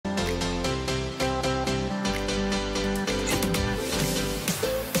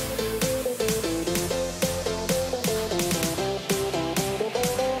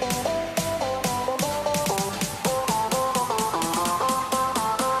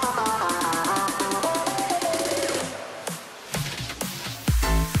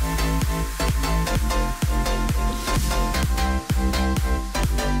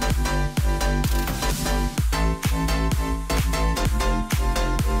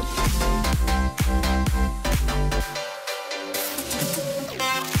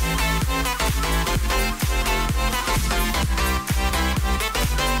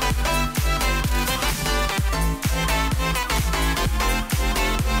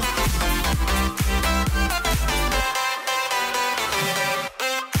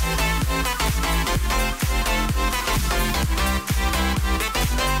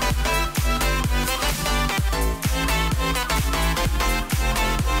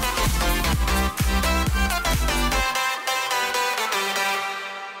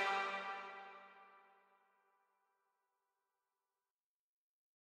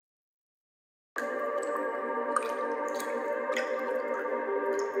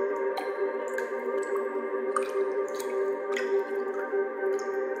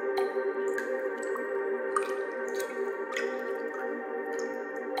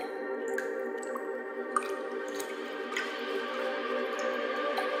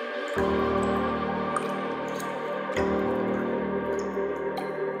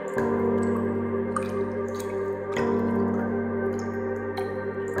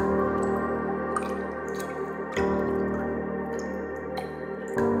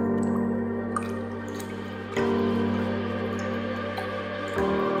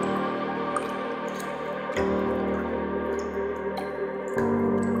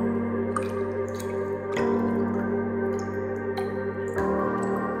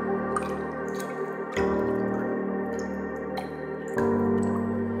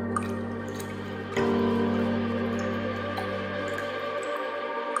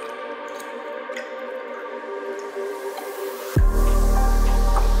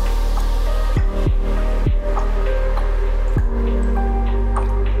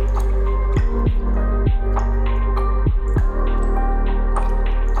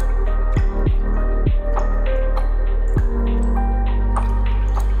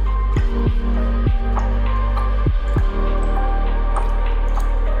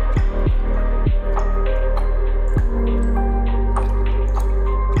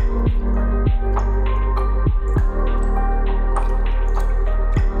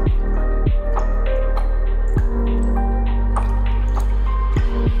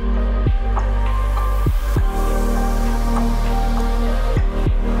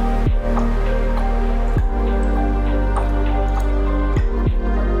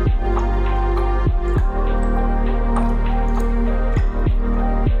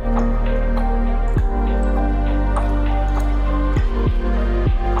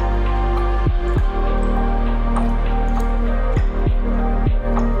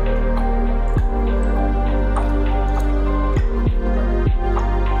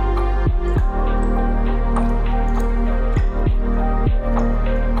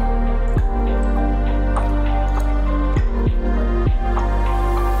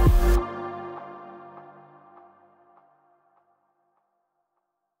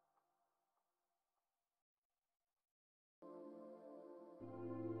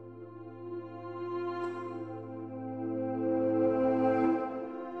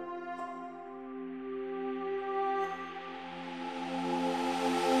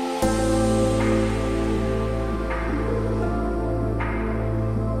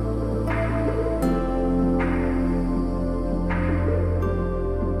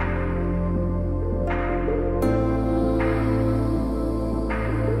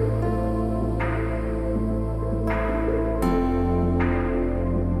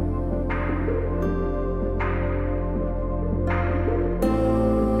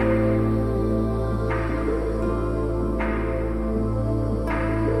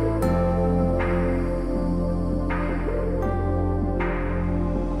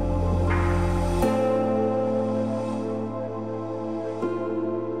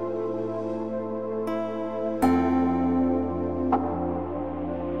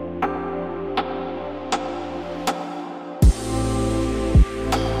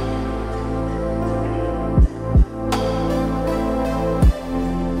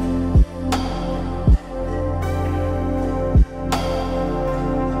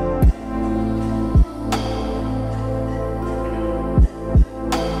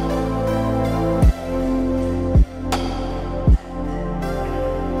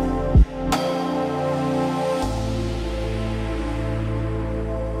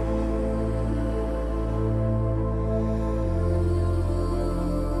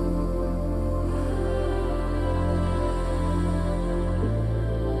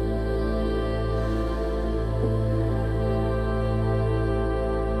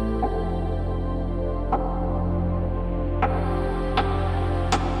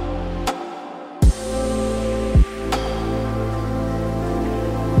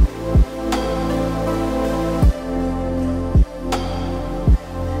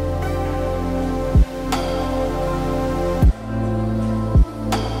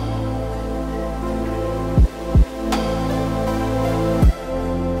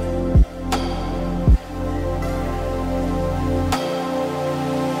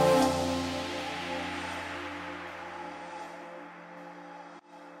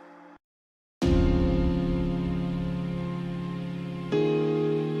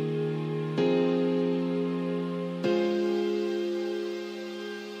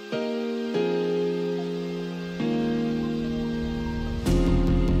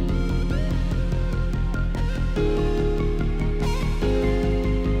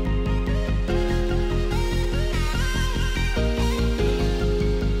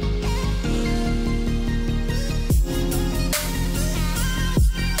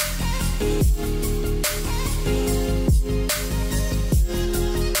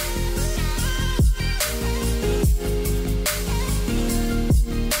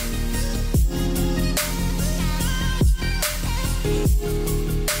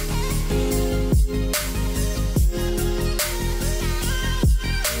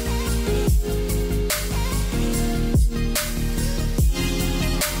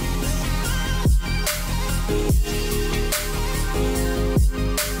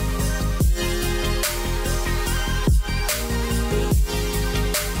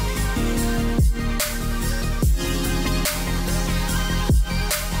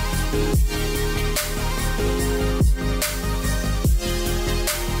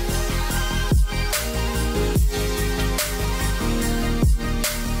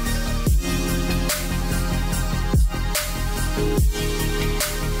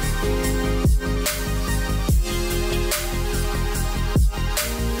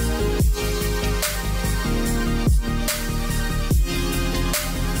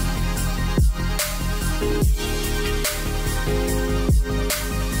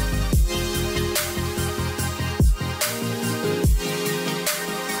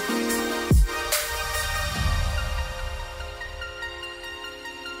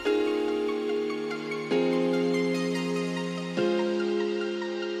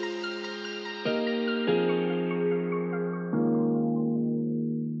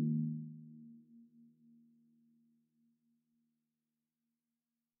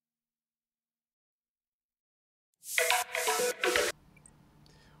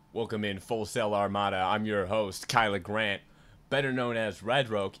Welcome in Full Sail Armada. I'm your host, Kyla Grant, better known as Red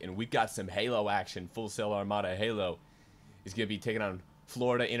Roke, and we've got some Halo action. Full Sail Armada Halo is going to be taking on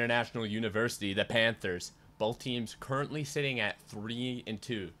Florida International University, the Panthers. Both teams currently sitting at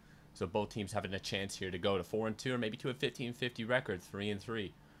 3-2, so both teams having a chance here to go to 4-2 or maybe to a 15-50 record,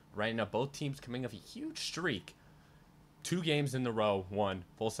 3-3. Right now, both teams coming off a huge streak. 2 games in a row won.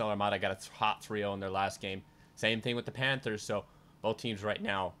 Full Sail Armada got a hot 3-0 in their last game. Same thing with the Panthers, so both teams right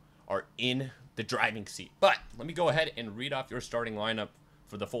now are in the driving seat. But let me go ahead and read off your starting lineup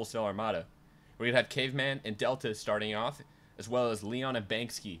for the Full Sail Armada. We're going to have Caveman and Delta starting off, as well as Leon and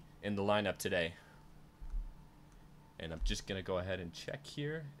Banksy in the lineup today. And I'm just going to go ahead and check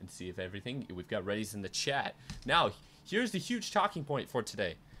here and see if everything, we've got readies in the chat. Now, here's the huge talking point for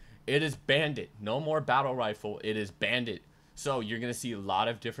today. It is Bandit. No more Battle Rifle. It is Bandit. So you're going to see a lot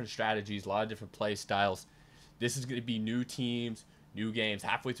of different strategies, a lot of different play styles. This is going to be new teams, new games,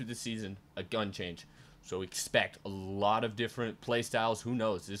 halfway through the season, a gun change. So expect a lot of different play styles. Who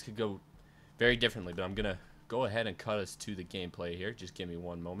knows? This could go very differently, but I'm going to go ahead and cut us to the gameplay here. Just give me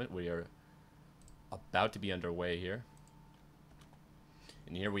one moment. We are about to be underway here.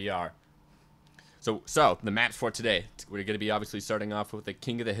 And here we are. So the maps for today. We're going to be obviously starting off with the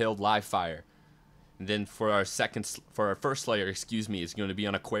King of the Hill live fire. And then for our first layer, is going to be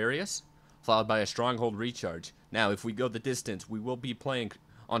on Aquarius, followed by a Stronghold recharge. Now, if we go the distance, we will be playing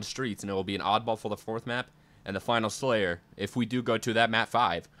on streets, and it will be an oddball for the 4th map. And the final Slayer, if we do go to that map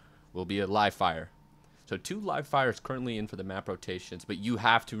 5, will be a live fire. So 2 live fires currently in for the map rotations, but you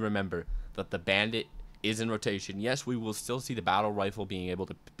have to remember that the Bandit is in rotation. Yes, we will still see the Battle Rifle being able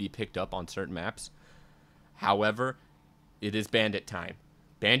to be picked up on certain maps. However, it is Bandit time.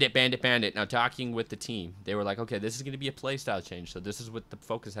 Bandit, Bandit, Bandit. Now, talking with the team, they were like, okay, this is going to be a playstyle change. So this is what the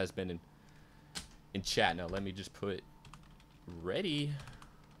focus has been in chat. Now, let me just put ready.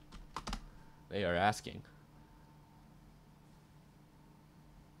 They are asking.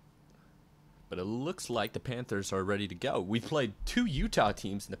 But it looks like the Panthers are ready to go. We've played 2 Utah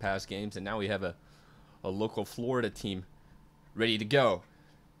teams in the past games, and now we have a local Florida team ready to go.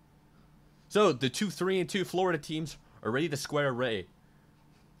 So the 2 3-2 Florida teams are ready to square away.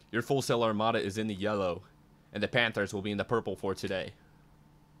 Your Full Sail Armada is in the yellow, and the Panthers will be in the purple for today.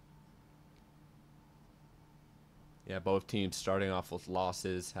 Yeah, both teams starting off with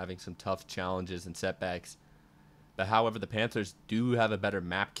losses, having some tough challenges and setbacks. But however, the Panthers do have a better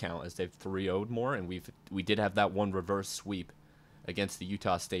map count as they've 3-0'd more, and we did have that one reverse sweep against the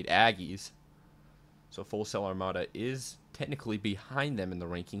Utah State Aggies. So Full Sail Armada is technically behind them in the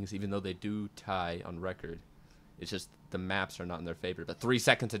rankings, even though they do tie on record. It's just the maps are not in their favor. But 3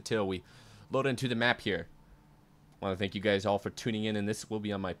 seconds until we load into the map here. I want to thank you guys all for tuning in, and this will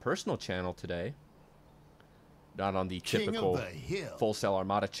be on my personal channel today. Not on the typical Full Sail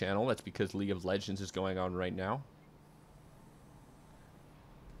Armada channel. That's because League of Legends is going on right now.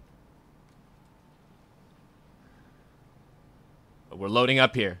 But we're loading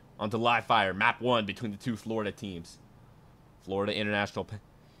up here onto live fire. Map 1 between the 2 Florida teams. Florida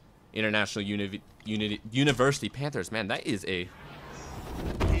International University Panthers. Man, that is a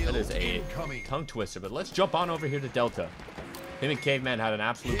tongue twister. But let's jump on over here to Delta. Him and Caveman had an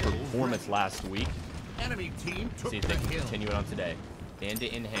absolute performance last week. Enemy team see if they can continue it on today.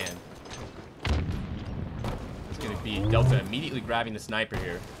 Bandit in hand. It's going to be Delta immediately grabbing the sniper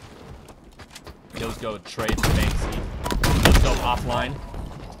here. Those go trade for Banksy. Those go offline.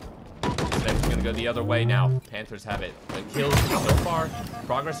 Snipers going to go the other way now. Panthers have it. The kills so far.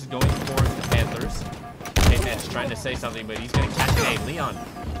 Progress is going towards the Panthers. Caveman's trying to say something, but he's going to catch an A. Leon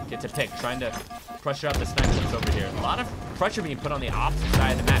gets a pick, trying to pressure out the snipers over here. A lot of pressure being put on the opposite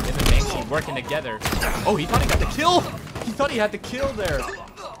side of the map. Him and Banksy working together. Oh, he thought he got the kill. He thought he had the kill there.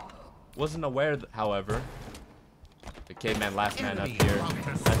 Wasn't aware, however. The Caveman last man up here.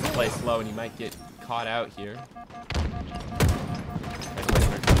 Has to play slow, and he might get caught out here.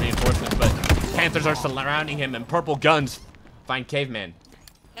 Reinforcements, but Panthers are surrounding him, and purple guns find Caveman.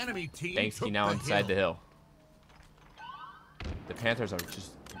 Banksy now inside the hill. The Panthers are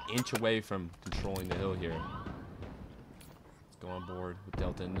just an inch away from controlling the hill here. Let's go on board with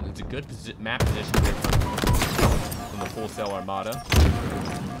Delta. And it's a good map position here from the Full Sail Armada.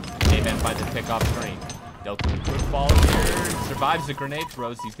 Caveman finds a pick off screen. Delta good follow here. Survives the grenade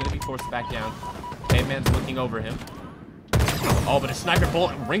throws. He's going to be forced back down. Caveman's looking over him. Oh, but a sniper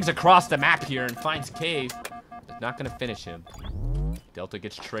bullet rings across the map here and finds Cave. It's not going to finish him. Delta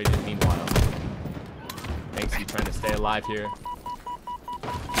gets traded meanwhile. Banksy trying to stay alive here.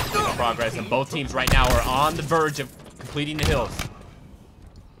 Progress, and both teams right now are on the verge of completing the hills.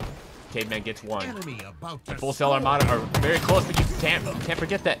 Caveman gets one. And Full Sail Armada are very close, but you can't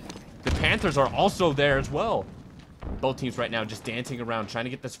forget that the Panthers are also there as well. Both teams right now just dancing around, trying to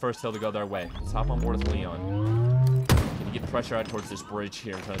get this first hill to go their way. Let's hop on board with Leon. Can you get pressure out towards this bridge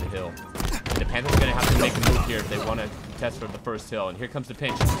here in front of the hill? And the Panthers are going to have to make a move here if they want to contest for the first hill. And here comes the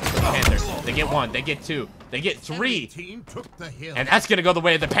pinch for the Panthers. They get one, they get two, they get three. And that's going to go the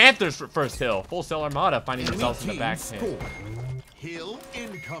way of the Panthers for first hill. Full Sail Armada finding themselves in the backhand.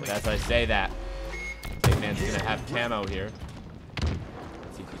 But as I say that, Caveman's going to have camo here.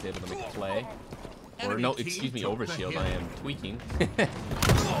 Let's see if he's able to make a play. Or no, excuse me, overshield. I am tweaking.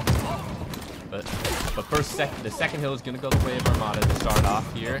 but first, the second hill is going to go the way of Armada to start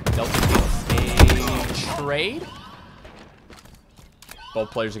off here. Delta gets a trade.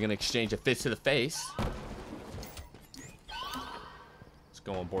 Both players are going to exchange a fist to the face. Let's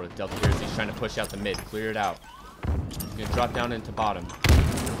go on board with Delta here as he's trying to push out the mid. Clear it out. He's going to drop down into bottom.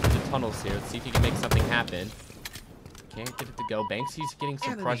 The tunnels here. Let's see if he can make something happen. Can't get it to go. Banksy's getting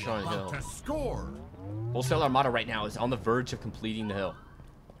some pressure on hill. Full Sail Armada right now is on the verge of completing the hill.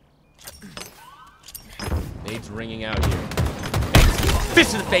 Nade's ringing out here. Banksy,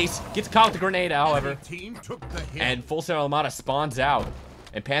 fist to the face. Gets caught with the grenade, however. And Full Sail Armada spawns out.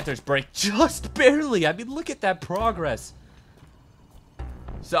 And Panthers break just barely. I mean, look at that progress.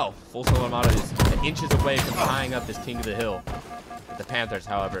 So, Full Sail Armada is inches away from tying up this king of the hill. The Panthers,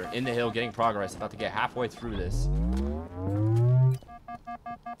 however, in the hill, getting progress. About to get halfway through this.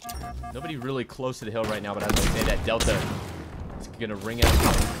 Nobody really close to the hill right now, but as I say that, Delta is going to ring out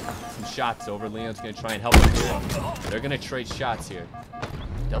some shots over. Leon's going to try and help him here. They're going to trade shots here.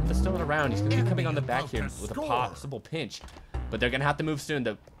 Delta's still around. He's going to be coming on the back here with a possible pinch. But they're going to have to move soon.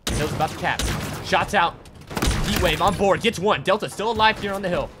 The hill's about to cap. Shots out. Heat wave on board. Gets one. Delta's still alive here on the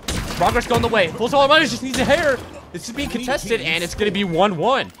hill. Progress going the way. Full Sail Armada just needs a hair. This is being contested, and it's going to be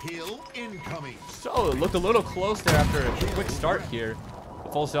 1-1. So, it looked a little close there after a quick start here.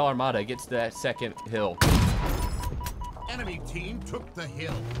 Full Sail Armada gets that second hill. Enemy team took the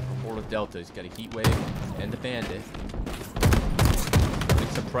hill. Board with Delta. He's got a heat wave and the bandit. Putting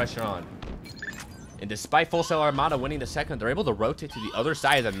some pressure on. And despite Full Sail Armada winning the second, they're able to rotate to the other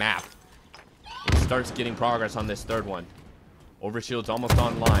side of the map. It starts getting progress on this third one. Overshield's almost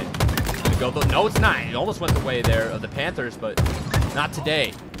online. No, it's not. It almost went the way there of the Panthers, but not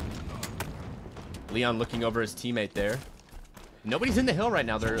today. Leon looking over his teammate there. Nobody's in the hill right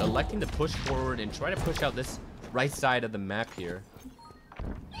now. They're electing to push forward and try to push out this right side of the map here.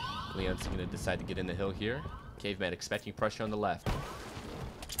 Leon's going to decide to get in the hill here. Caveman expecting pressure on the left.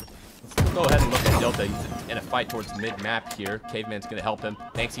 Let's go ahead and look at Delta. He's in a fight towards mid-map here. Caveman's going to help him.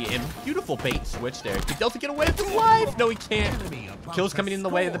 Banksy in. Beautiful bait switch there. Can Delta get away with his life? No, he can't. Kills coming in the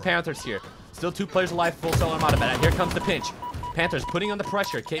way of the Panthers here. Still 2 players alive. Full Sail Armada. But here comes the pinch. Panthers putting on the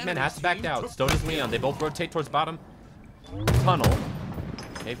pressure. Caveman has to back out. So does Leon. They both rotate towards bottom tunnel.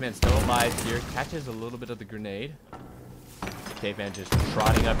 Caveman still alive here. Catches a little bit of the grenade. Caveman just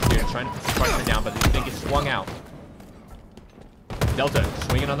trotting up here, trying to put some pressure down, but they get swung out. Delta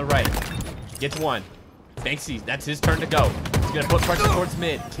swinging on the right. Gets one. Banksy, that's his turn to go. He's going to put pressure towards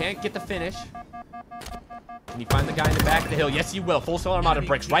mid. Can't get the finish. Can he find the guy in the back of the hill? Yes, he will. Full Sail Armada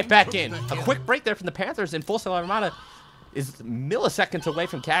breaks right back in. A quick break there from the Panthers, and Full Sail Armada is milliseconds away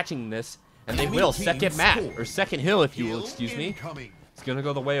from catching this. And they will. Second map, or second hill, if you will, excuse me. It's going to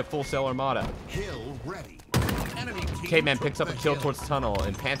go the way of Full Sail Armada. Caveman picks up a kill towards tunnel,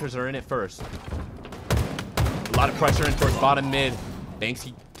 and Panthers are in it first. A lot of pressure in towards bottom mid.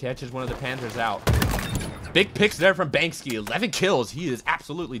 Banksy catches one of the Panthers out. Big picks there from Banksy. 11 kills. He is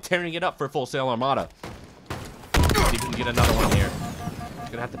absolutely tearing it up for Full Sail Armada. See if we can get another one here. He's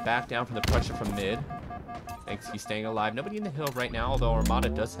going to have to back down from the pressure from mid. Banksy staying alive. Nobody in the hill right now, although Armada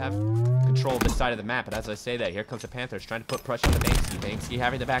does have control of this side of the map. But as I say that, here comes the Panthers trying to put pressure on the Banksy. Banksy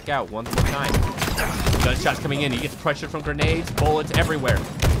having to back out one more time. Gunshots coming in. He gets pressure from grenades, bullets everywhere.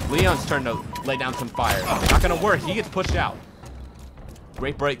 Leon's turn to lay down some fire. Not going to work. He gets pushed out.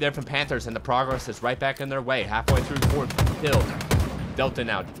 Great break there from Panthers, and the progress is right back in their way. Halfway through the fourth hill. Delta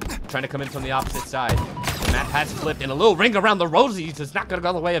now trying to come in from the opposite side. The map has flipped, and a little ring around the rosies is not going to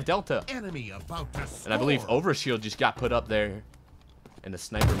go the way of Delta. Enemy about to score. And I believe Overshield just got put up there. And the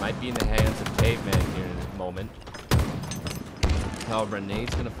sniper might be in the hands of Caveman here in a moment. However,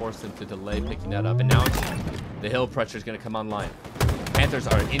 Nade's going to force them to delay picking that up. And now the hill pressure is going to come online. Panthers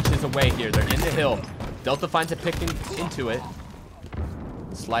are inches away here. They're in the hill. Delta finds it picking into it.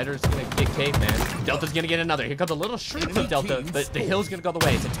 Slider's going to get Caveman. Delta's going to get another. Here comes a little shriek from Delta. The hill's going to go the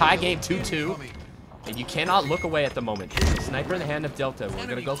way. It's a tie game, 2-2. And you cannot look away at the moment. Sniper in the hand of Delta. We're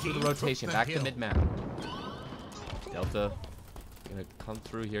going to go through the rotation. Back to mid-map. Delta Gonna come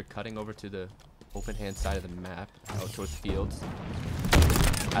through here, cutting over to the open hand side of the map, out towards fields.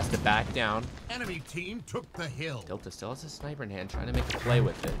 Has to back down. Enemy team took the hill. Delta still has a sniper in hand, trying to make a play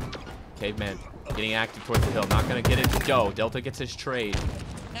with it. Caveman getting active towards the hill, not gonna get it to go. Delta gets his trade.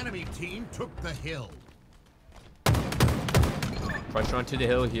 Enemy team took the hill. Pressure onto the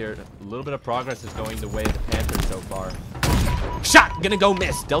hill here. A little bit of progress is going the way of the Panthers so far. Shot! Gonna go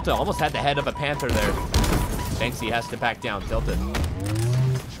miss. Delta almost had the head of a Panther there. Banksy has to back down. Delta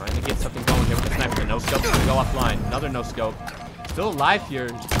trying to get something going here with the sniper. No scope, gonna go offline. Another no scope. Still alive here.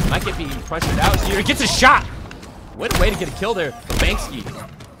 Might get being pressured out here. He gets a shot! What a way to get a kill there. Banksy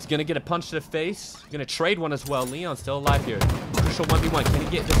is gonna get a punch to the face. Gonna trade one as well. Leon's still alive here. Crucial 1v1. Can he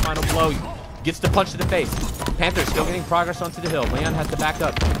get this final blow? Gets the punch to the face. Panthers still getting progress onto the hill. Leon has to back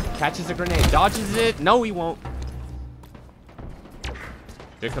up. Catches a grenade. Dodges it. No, he won't.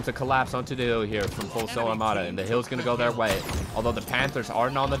 Here comes a collapse onto the hill here from Full Sail Armada, and the hill's going to go their way. Although the Panthers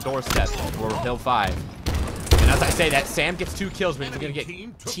aren't on the doorstep for Hill 5. And as I say that, Sam gets 2 kills, but he's going to get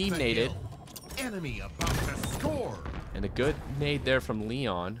team-naded. Enemy about to score. And a good nade there from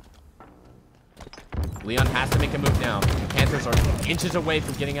Leon. Leon has to make a move now. The Panthers are inches away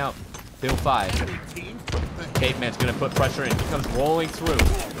from getting out Hill 5. Caveman's going to put pressure in. He comes rolling through.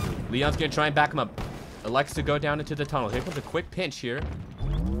 Leon's going to try and back him up. Elects to go down into the tunnel. Here comes a quick pinch here.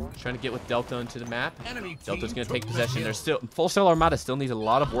 Trying to get with Delta into the map. Delta's going to take possession. There's still Full Sail Armada still needs a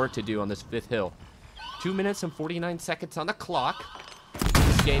lot of work to do on this 5th hill. 2 minutes and 49 seconds on the clock.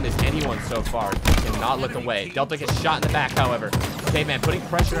 This game is anyone's so far. Cannot look away. Delta gets shot in the back, however. Caveman putting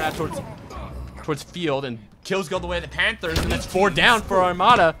pressure out towards field, and kills go the way of the Panthers, and that's 4 down for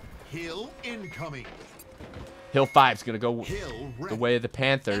Armada. Hill incoming. Hill 5's going to go the way of the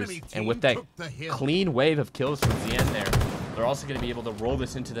Panthers, and with that clean wave of kills from the end there, they're also going to be able to roll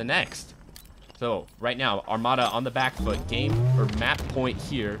this into the next. So, right now, Armada on the back foot. Game, or map point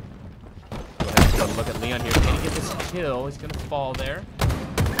here. Go ahead and look at Leon here. Can he get this kill? He's going to fall there.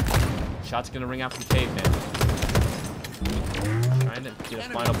 Shot's going to ring out from Caveman. Trying to get a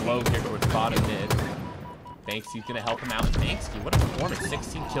final blow here towards bottom mid. Banksy's going to help him out. Banksy, what a performance.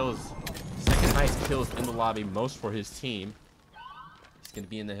 16 kills. Second highest kills in the lobby, most for his team. He's going to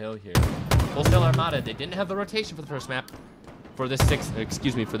be in the hill here. Full Sail Armada, they didn't have the rotation for the first map. For this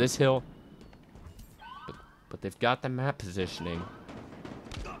for this hill. But they've got the map positioning.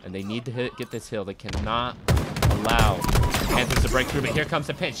 And they need to get this hill. They cannot allow the Panthers to break through. But here comes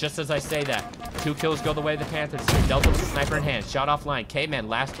the pinch, just as I say that. 2 kills go the way of the Panthers here. Delta with a sniper in hand. Shot offline. K-Man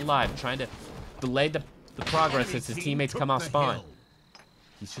last alive. Trying to delay the progress as his teammates come off spawn.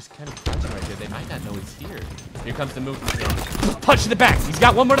 He's just kind of punching right there. They might not know he's here. Here comes the movement. Punch to the back. He's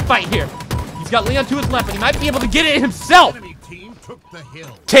got one more to fight here. He's got Leon to his left, and he might be able to get it himself.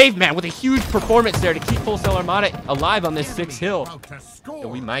 Caveman with a huge performance there to keep Full Sail Armada alive on this 6th hill.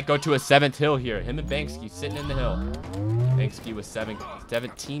 And we might go to a 7th hill here. Him and Banksy sitting in the hill. Banksy with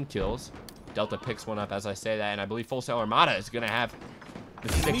 17 kills. Delta picks one up as I say that, and I believe Full Sail Armada is going to have the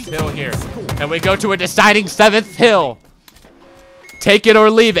 6th hill here. And we go to a deciding 7th hill. Take it or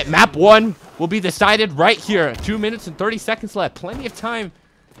leave it. Map 1 will be decided right here. 2 minutes and 30 seconds left. Plenty of time.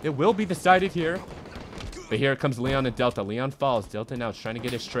 It will be decided here. But here comes Leon and Delta. Leon falls. Delta now is trying to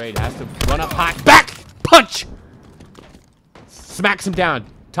get his trade. Has to run up high. Back! Punch! Smacks him down.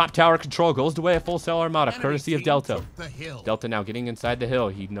 Top tower control goes the way of Full Sail Armada, courtesy of Delta. Delta now getting inside the hill.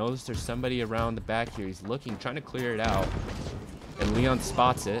 He knows there's somebody around the back here. He's looking, trying to clear it out. And Leon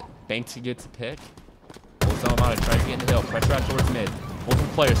spots it. Banksy gets a pick. Full Sail Armada trying to get in the hill. Pressure out towards mid. Multiple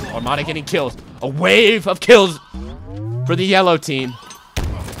players. Armada getting kills. A wave of kills for the yellow team.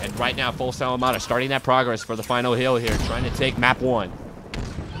 And right now, Full Sail Armada starting that progress for the final hill here. Trying to take map 1.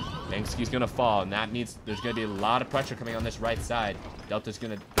 Banksy's going to fall, and that means there's going to be a lot of pressure coming on this right side. Delta's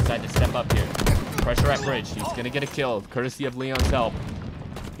going to decide to step up here. Pressure at bridge. He's going to get a kill, courtesy of Leon's help.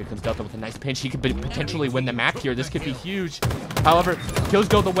 Here comes Delta with a nice pinch. He could potentially win the map here. This could be huge. However, kills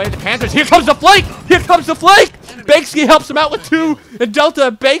go the way of the Panthers. Here comes the flank! Here comes the flank! Banksy helps him out with 2, and Delta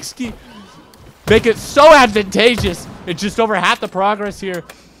and Banksy make it so advantageous. It's just over half the progress here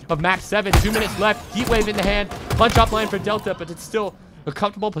of map 7. 2 minutes left. Heat wave in the hand. Punch offline for Delta, but it's still a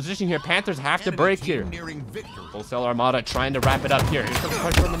comfortable position here. Panthers have to break here. Full Sail Armada trying to wrap it up here. Here's some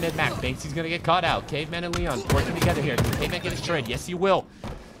pressure on the mid-map. Banksy's going to get caught out. Caveman and Leon working together here. Can Caveman get his trade? Yes, he will.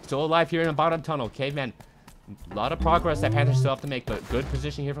 Still alive here in the bottom tunnel. Caveman, a lot of progress that Panthers still have to make, but good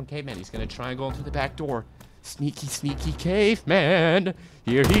position here from Caveman. He's going to try and go into the back door. Sneaky, sneaky Caveman.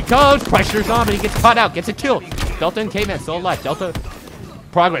 Here he comes. Pressure's on, but he gets caught out. Gets a kill. Delta and Caveman still alive. Delta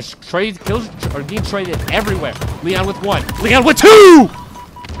progress. Trades, kills are being traded everywhere. Leon with 1. Leon with 2!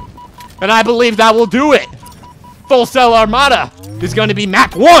 And I believe that will do it. Full Sail Armada is going to be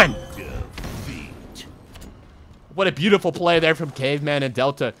map 1. What a beautiful play there from Caveman and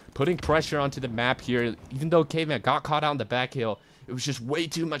Delta, putting pressure onto the map here. Even though Caveman got caught out on the back hill, it was just way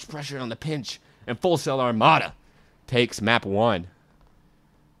too much pressure on the pinch. And Full Sail Armada takes map 1.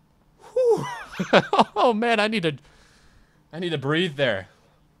 Whew. Oh man, I need to breathe there.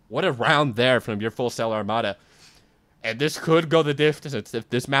 What a round there from your Full Sail Armada. And this could go the distance if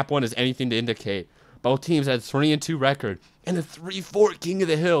this map 1 is anything to indicate. Both teams had 3-2 record and a 3-4 King of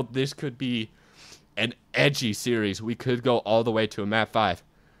the Hill. This could be an edgy series. We could go all the way to a map 5.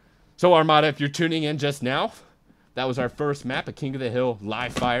 So Armada, if you're tuning in just now, that was our first map, a King of the Hill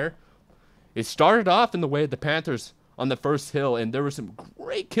live fire. It started off in the way of the Panthers on the first hill, and there were some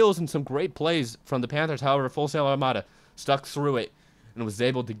great kills and some great plays from the Panthers. However, Full Sail Armada stuck through it and was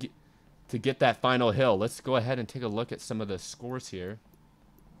able to get that final hill. Let's go ahead and take a look at some of the scores here.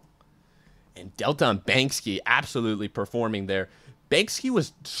 And Delta and Banksy absolutely performing there. Banksy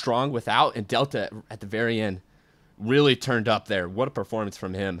was strong without, and Delta at the very end really turned up there. What a performance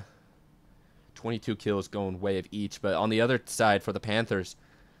from him. 22 kills going way of each. But on the other side for the Panthers,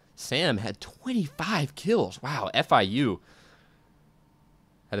 Sam had 25 kills. Wow, FIU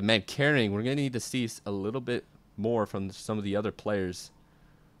had a man carrying. We're going to need to see a little bit more from some of the other players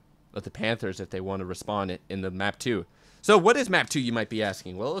of the Panthers if they want to respond in the map 2. So what is map 2, you might be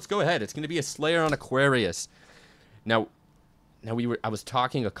asking? Well, let's go ahead. It's going to be a Slayer on Aquarius. Now I was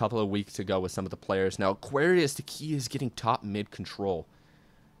talking a couple of weeks ago with some of the players. Now Aquarius, the key is getting top mid control.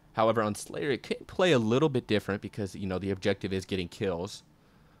 However, on Slayer, it can play a little bit different because, you know, the objective is getting kills.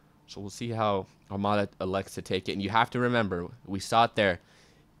 So we'll see how Armada elects to take it. And you have to remember, we saw it there.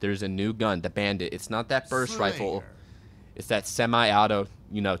 There's a new gun, the Bandit. It's not that burst rifle. It's that semi-auto,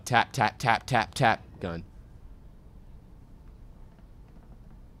 you know, tap, tap, tap, tap, tap gun.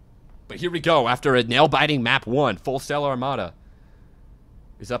 But here we go. After a nail-biting map 1, Full Sail Armada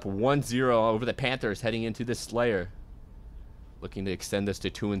is up 1-0 over the Panthers heading into this Slayer. Looking to extend this to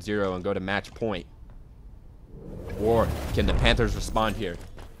 2-0 and go to match point. Or can the Panthers respond here?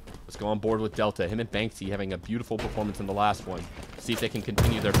 Let's go on board with Delta. Him and Banksy having a beautiful performance in the last one. See if they can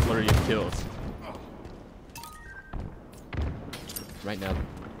continue their flurry of kills. Right now.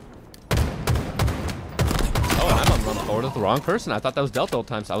 Oh, and I'm on board with the wrong person. I thought that was Delta all the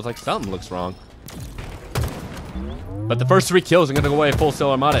time, so I was like, something looks wrong. But the first 3 kills are going to go away Full Sail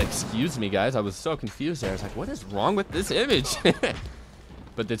Armada. Excuse me, guys. I was so confused there. I was like, what is wrong with this image?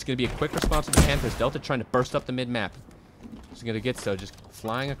 But it's going to be a quick response from the Panthers. Delta trying to burst up the mid-map. He's going to get so just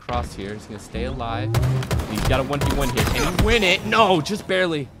flying across here. He's going to stay alive. He's got a 1v1 here. Can he win it? No, just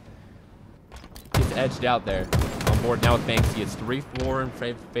barely. Gets edged out there. On board now with Banksy. It's 3-4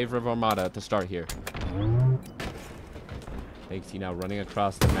 in favor of Armada at the start here. Banksy now running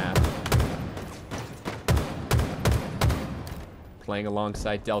across the map. Playing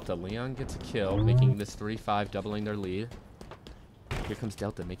alongside Delta. Leon gets a kill, making this 3-5, doubling their lead. Here comes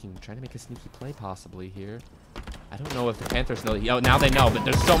Delta, trying to make a sneaky play possibly here. I don't know if the Panthers know. Oh, now they know, but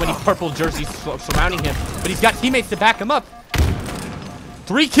there's so many purple jerseys surrounding him. But he's got teammates to back him up.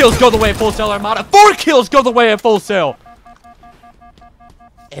 3 kills go the way of Full Sail Armada. 4 kills go the way of Full Sail.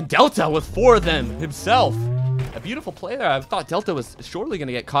 And Delta with 4 of them himself. A beautiful play there. I thought Delta was surely going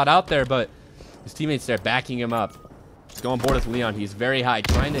to get caught out there, but his teammates there backing him up. Let's go on board with Leon. He's very high,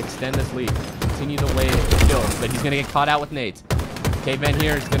 trying to extend this lead. Continue the way of kills, but he's going to get caught out with nades. Caveman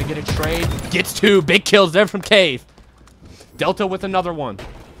here is going to get a trade. Gets 2 big kills there from Cave. Delta with another one.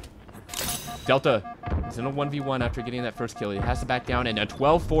 Delta is in a 1v1 after getting that first kill. He has to back down, and a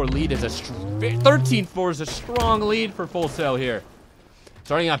 12-4 lead is a 13-4 is a strong lead for Full Sail here.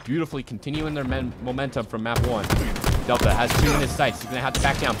 Starting out beautifully, continuing their momentum from map 1. Delta has 2 in his sights. He's going to have to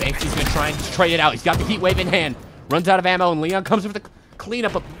back down. Banksy's going to try and trade it out. He's got the heat wave in hand. Runs out of ammo, and Leon comes with the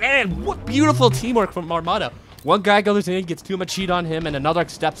cleanup. But man, what beautiful teamwork from Armada. One guy goes in, gets too much heat on him, and another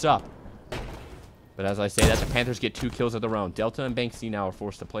steps up. But as I say that, the Panthers get 2 kills of their own. Delta and Banksy now are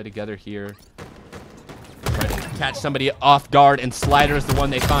forced to play together here. Try to catch somebody off guard, and Slider is the one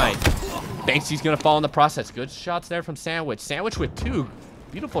they find. Banksy's going to fall in the process. Good shots there from Sandwich. Sandwich with 2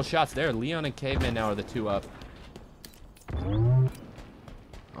 beautiful shots there. Leon and Caveman now are the 2 up.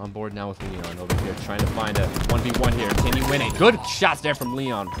 On board now with Leon over here, trying to find a 1v1 here. Can he win it? Good shots there from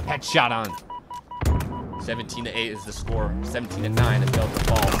Leon. Headshot on. 17-8 is the score. 17-9 as Delta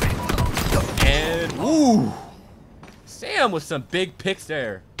falls. And, ooh! Sam with some big picks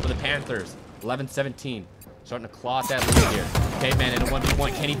there for the Panthers. 11-17. Starting to claw at that lead here. Caveman in a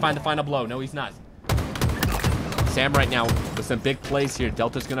 1v1. Can he find the final blow? No, he's not. Sam right now with some big plays here.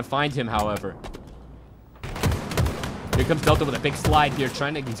 Delta's going to find him, however. Here comes Delta with a big slide here.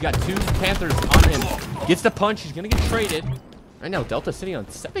 He's got 2 Panthers on him. Gets the punch. He's going to get traded. Right now, Delta sitting on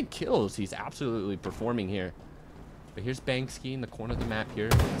 7 kills. He's absolutely performing here. But here's Banksy in the corner of the map here.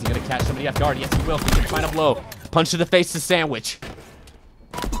 Is he going to catch somebody off guard? Yes, he will. He can find a blow. Punch to the face to sandwich.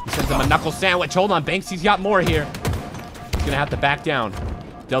 He sends him a knuckle sandwich. Hold on, Banksy's got more here. He's going to have to back down.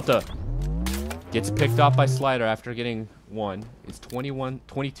 Delta gets picked off by Slider after getting one. It's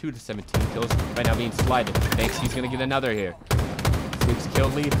 22 to 17 kills right now being slided. Banksy's going to get another here. 6 kill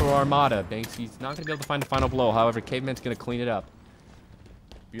lead for Armada. Banksy's not going to be able to find the final blow. However, Caveman's going to clean it up.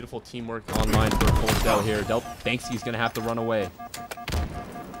 Beautiful teamwork online for full cell here. Banksy's going to have to run away.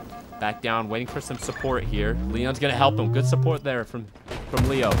 Back down, waiting for some support here. Leon's going to help him. Good support there from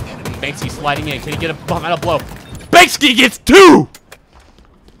Leo. Banksy sliding in. Can he get a final blow? Banksy gets 2!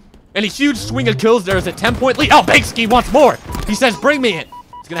 And a huge swing of kills. There is a 10-point lead. Oh, Banksy wants more. He says, bring me it.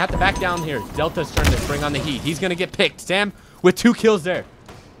 He's going to have to back down here. Delta's turn to bring on the heat. He's going to get picked. Sam with 2 kills there.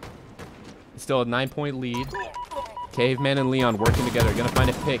 Still a 9-point lead. Caveman and Leon working together. Gonna find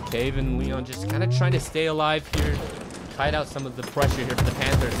a pick. Cave and Leon just kind of trying to stay alive here. Tied out some of the pressure here for the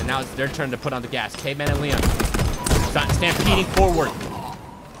Panthers. And now it's their turn to put on the gas. Caveman and Leon stampeding forward.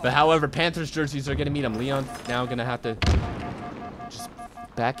 But however, Panthers jerseys are gonna meet him. Leon's now gonna have to just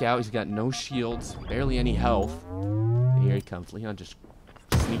back out. He's got no shields. Barely any health. And here he comes. Leon just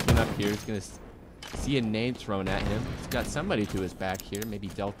sneaking up here. He's gonna see a nade thrown at him. He's got somebody to his back here. Maybe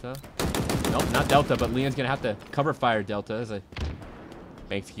Delta. Nope, not Delta, but Leon's going to have to cover fire Delta as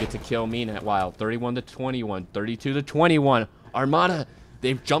Banksy gets a kill meanwhile. 31 to 21, 32 to 21. Armada,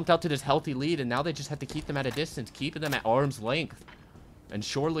 they've jumped out to this healthy lead, and now they just have to keep them at a distance, keeping them at arm's length. And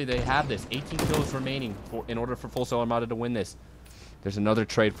surely they have this. 18 kills remaining in order for Full Sail Armada to win this. There's another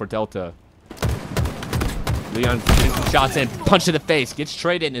trade for Delta. Leon getting some shots in, punch to the face, gets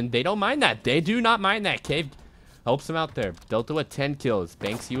traded, and they don't mind that. They do not mind that. Cave helps him out there. Delta with 10 kills,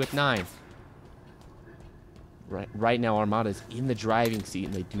 Banksy with 9. Right now, Armada's in the driving seat,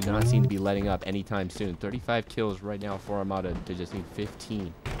 and they do not seem to be letting up anytime soon. 35 kills right now for Armada to just need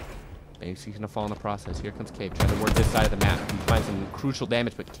 15. Banksy's going to fall in the process. Here comes Cave, trying to work this side of the map. He finds some crucial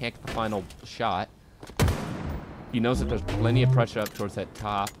damage, but can't get the final shot. He knows that there's plenty of pressure up towards that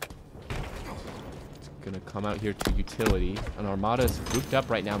top. It's going to come out here to utility. And Armada's grouped up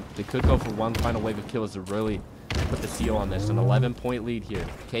right now. They could go for one final wave of kills to really put the seal on this. An 11-point lead here.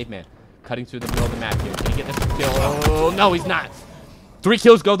 Caveman cutting through the middle of the map here. Can he get this kill? Oh, no, he's not. 3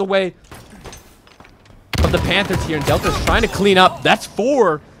 kills go the way of the Panthers here, and Delta's trying to clean up. That's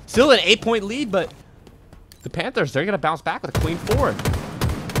 4. Still an 8-point lead, but the Panthers, they're going to bounce back with a clean 4.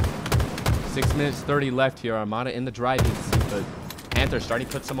 6 minutes 30 left here. Armada in the driving seat, but Panthers starting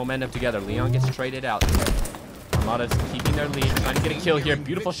to put some momentum together. Leon gets traded out. Armada's keeping their lead, trying to get a kill here.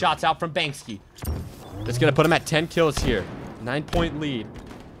 Beautiful shots out from Banksy. That's going to put him at 10 kills here. 9-point lead.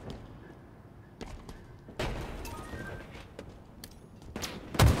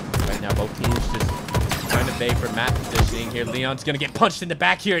 Now both teams just trying to bait for map positioning here. Leon's going to get punched in the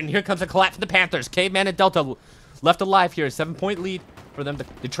back here, and here comes a collapse for the Panthers. Caveman and Delta left alive here. 7-point lead for them.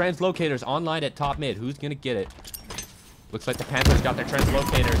 The translocators online at top mid. Who's going to get it? Looks like the Panthers got their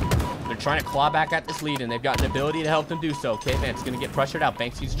translocator. They're trying to claw back at this lead, and they've got an ability to help them do so. Caveman's going to get pressured out.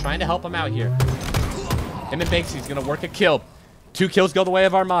 Banksy's trying to help him out here. Him and Banksy's going to work a kill. 2 kills go the way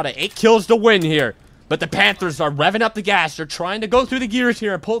of Armada. 8 kills to win here. But the Panthers are revving up the gas. They're trying to go through the gears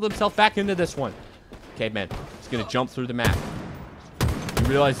here and pull themselves back into this one. Caveman is going to jump through the map. You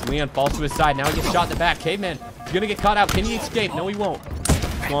realize Leon falls to his side. Now he gets shot in the back. Caveman is going to get caught out. Can he escape? No, he won't.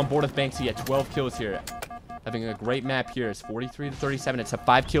 Let's go on board with Banksy at 12 kills here. Having a great map here. It's 43 to 37. It's a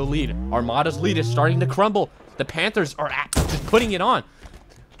 5-kill lead. Armada's lead is starting to crumble. The Panthers are just putting it on.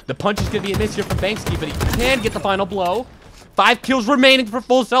 The punch is going to be a miss here from Banksy, but he can get the final blow. 5 kills remaining for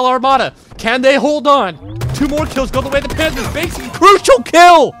Full Sail Armada. Can they hold on? 2 more kills go the way of the Panthers. Banksy, crucial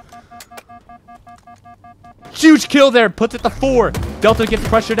kill! Huge kill there. Puts it to 4. Delta gets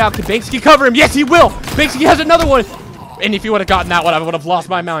pressured out. Can Banksy cover him? Yes, he will. Banksy has another one. And if he would have gotten that one, I would have lost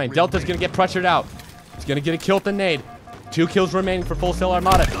my mind. Delta's going to get pressured out. He's going to get a kill with the nade. 2 kills remaining for Full Sail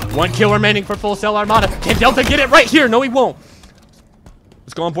Armada. 1 kill remaining for Full Sail Armada. Can Delta get it right here? No, he won't.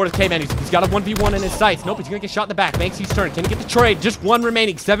 Let's go on board with K-Man. He's got a 1v1 in his sights. Nope, he's going to get shot in the back. Banksy's turn. Can he get the trade? Just 1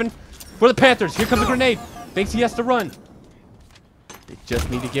 remaining. 7 for the Panthers. Here comes a grenade. Banksy has to run. They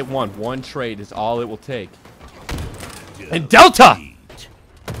just need to get 1. 1 trade is all it will take. And Delta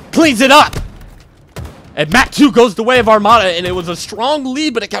cleans it up. And map 2 goes the way of Armada. And it was a strong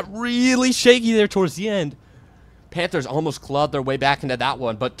lead, but it got really shaky there towards the end. Panthers almost clawed their way back into that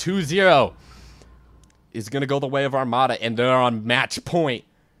one. But 2-0. Is going to go the way of Armada, and they're on match point.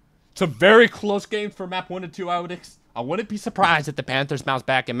 It's a very close game for map 1 and 2. I wouldn't be surprised if the Panthers bounce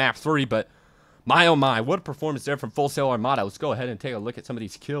back in map 3, but My oh my, what a performance there from Full Sail Armada. Let's go ahead and take a look at some of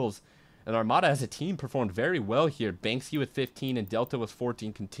these kills. And Armada as a team performed very well here. Banksy with 15 and Delta with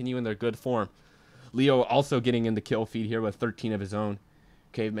 14, continuing their good form. Leo also getting in the kill feed here with 13 of his own.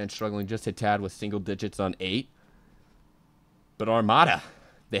 Caveman struggling just a tad with single digits on 8. But Armada,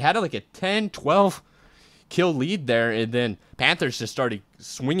 they had like a 10, 12 kill lead there, and then Panthers just started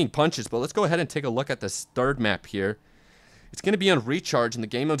swinging punches. But let's go ahead and take a look at this third map here. It's going to be on Recharge, and the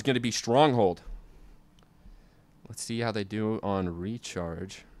game mode's going to be Stronghold. Let's see how they do on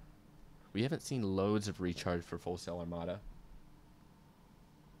Recharge. We haven't seen loads of Recharge for Full Sail Armada.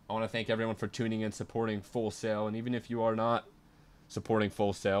 I want to thank everyone for tuning in, supporting Full Sail, and even if you are not supporting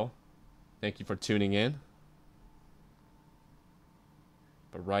Full Sail, thank you for tuning in.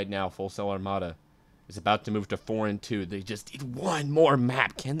 But right now, Full Sail Armada is about to move to 4-2. They just need one more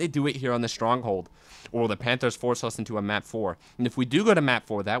map. Can they do it here on the Stronghold? Or will the Panthers force us into a map 4? And if we do go to map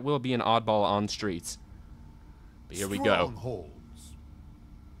 4, that will be an oddball on streets. But here we go.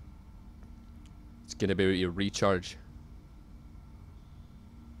 It's going to be a Recharge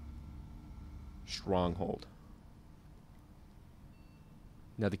Stronghold.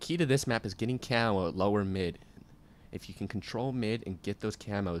 Now the key to this map is getting camo at lower mid. If you can control mid and get those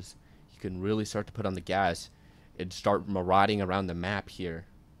camos, you can really start to put on the gas and start marauding around the map here.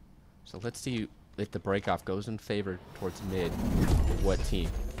 So let's see if the breakoff goes in favor towards mid with what team.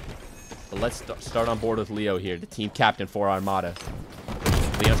 But let's start on board with Leo here, the team captain for Armada.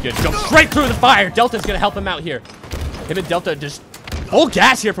 Leo's gonna jump straight through the fire. Delta's gonna help him out here. Him and Delta just full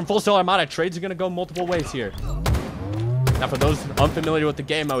gas here from Full Sail Armada. Trades are gonna go multiple ways here. Now for those unfamiliar with the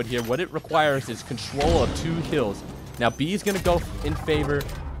game mode here, what it requires is control of 2 hills. Now B is gonna go in favor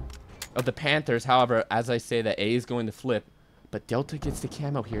of the Panthers. However, as I say, that A is going to flip. But Delta gets the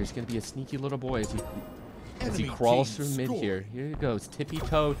camo here. He's gonna be a sneaky little boy as he crawls through mid here. Here he goes, tippy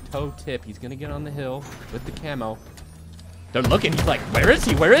toe, toe tip. He's gonna get on the hill with the camo. They're looking. He's like, where is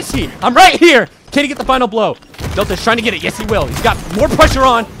he? Where is he? I'm right here. Can he get the final blow? Delta's trying to get it. Yes, he will. He's got more pressure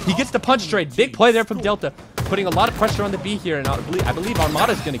on. He gets the punch trade. Big play there from Delta, putting a lot of pressure on the B here. And I believe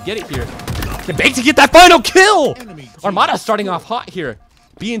Armada's going to get it here. Can Banksy get that final kill? Armada's starting off hot here.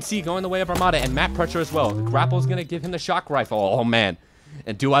 B and C going the way of Armada, and map pressure as well. The grapple's going to give him the shock rifle. Oh, man.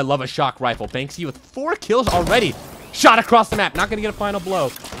 And do I love a shock rifle. Banksy with 4 kills already. Shot across the map. Not going to get a final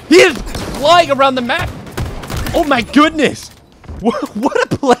blow. He is flying around the map. Oh my goodness! What a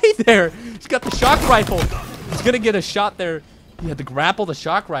play there! He's got the shock rifle. He's gonna get a shot there. He had to grapple the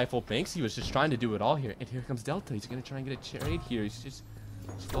shock rifle. Banksy was just trying to do it all here. And here comes Delta. He's gonna try and get a trade here. He's just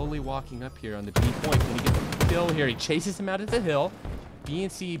slowly walking up here on the B point. Can he get the kill here? He chases him out of the hill. B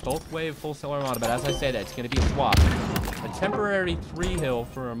and C both wave Full Sail Armada, but as I say that, it's gonna be a swap. A temporary 3 hill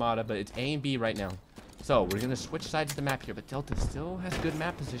for Armada, but it's A and B right now. So we're gonna switch sides of the map here, but Delta still has good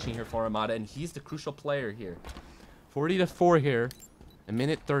map position here for Armada, and he's the crucial player here. 40-4 here, a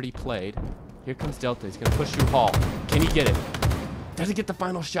minute 30 played. Here comes Delta. He's gonna push through Hall. Can he get it? Doesn't get the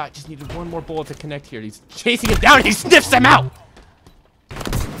final shot. Just needed one more bullet to connect here. He's chasing it down, and he sniffs him out.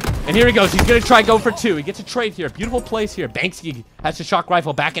 And here he goes. He's gonna try go for 2. He gets a trade here. Beautiful place here. Banksy has the shock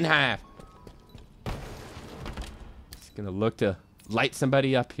rifle back in half. He's gonna look to light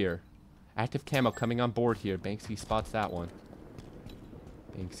somebody up here. Active camo coming on board here. Banksy spots that one.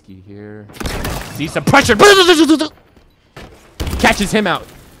 Banksy here. Sees some pressure. Catches him out.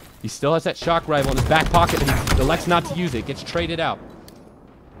 He still has that shock rifle in his back pocket, but he elects not to use it. Gets traded out.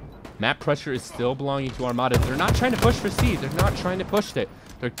 Map pressure is still belonging to Armada. They're not trying to push for C. They're not trying to push it.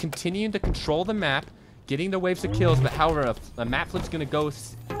 They're continuing to control the map, getting the waves of kills. But however, a map flip's going to go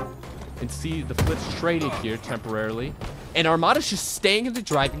and see the flips traded here temporarily. And Armada's just staying in the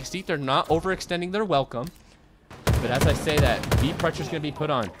driving seat. They're not overextending their welcome. But as I say that, B pressure's going to be put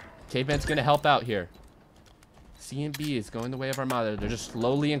on. Caveman's going to help out here. C and B is going the way of Armada. They're just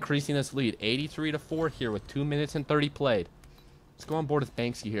slowly increasing this lead. 83-4 here with 2 minutes and 30 played. Let's go on board with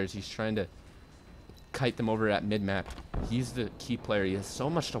Banksy here as he's trying to kite them over at mid-map. He's the key player. He has so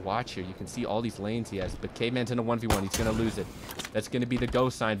much to watch here. You can see all these lanes he has. But Caveman's in a 1v1. He's going to lose it. That's going to be the go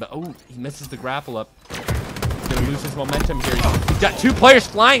sign. But, oh, he misses the grapple up. He's going to lose his momentum here. He's got 2 players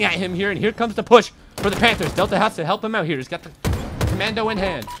flying at him here. And here comes the push for the Panthers. Delta has to help him out here. He's got the commando in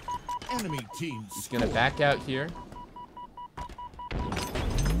hand. Enemy team. He's going to back out here.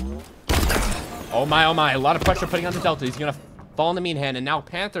 Oh, my, oh, my. A lot of pressure putting on the Delta. He's going to fall in the mean hand, and now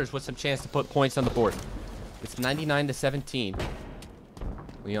Panthers with some chance to put points on the board. It's 99-17.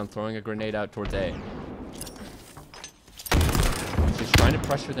 Leon throwing a grenade out towards A. He's just trying to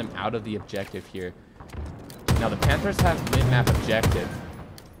pressure them out of the objective here. Now the Panthers have mid-map objective,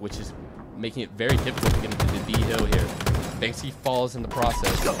 which is making it very difficult to get into the B hill here. Banksy falls in the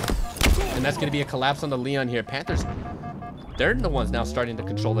process. And that's going to be a collapse on the Leon here. Panthers, they're the ones now starting to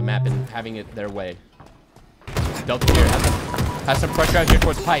control the map and having it their way. Delta here has some pressure out here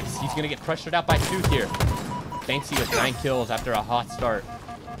towards Pipes. He's going to get pressured out by Tooth here. Banksy with 9 kills after a hot start.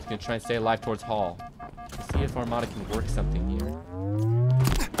 He's going to try and stay alive towards Hall. Let's see if Armada can work something here.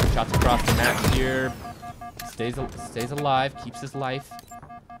 Shots across the map here. Stays alive, keeps his life.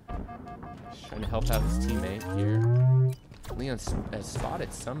 Just trying to help out his teammate here. Leon has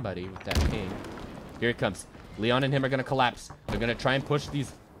spotted somebody with that ping. Here it comes. Leon and him are going to collapse. They're going to try and push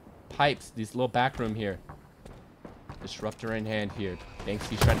these pipes, these little back room here. Disruptor in hand here.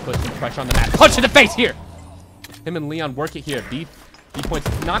 Banksy's trying to put some pressure on the map. Punch in the face here! Him and Leon work it here. B point's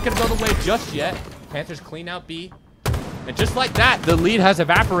not going to go the way just yet. Panthers clean out B. And just like that, the lead has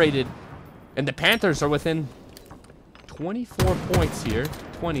evaporated. And the Panthers are within 24 points here.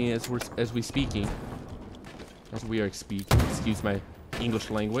 20 as we speaking. As we are speaking. Excuse my English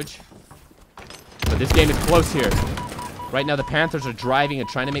language. But this game is close here. Right now the Panthers are driving and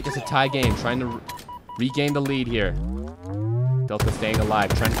trying to make this a tie game. Trying to regain the lead here. Delta staying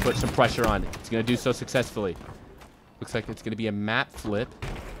alive. Trying to put some pressure on. It's going to do so successfully. Looks like it's going to be a map flip.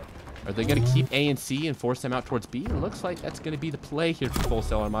 Are they going to keep A and C and force them out towards B? It looks like that's going to be the play here for Full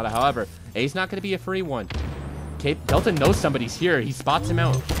Sail Armada. However, A's not going to be a free one. Delta knows somebody's here. He spots him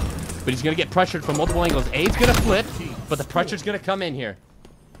out. But he's going to get pressured from multiple angles. A's going to flip, but the pressure's going to come in here.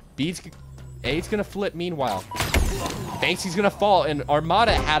 A's going to flip meanwhile. Banksy's going to fall, and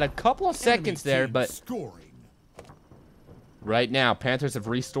Armada had a couple of seconds there, but right now, Panthers have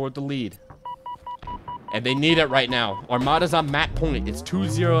restored the lead. And they need it right now. Armada's on map point. It's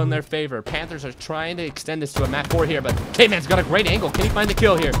 2-0 in their favor. Panthers are trying to extend this to a map 4 here, but K-Man's got a great angle. Can he find the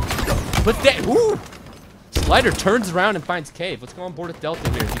kill here? But that, ooh! Slider turns around and finds Cave. Let's go on board with Delta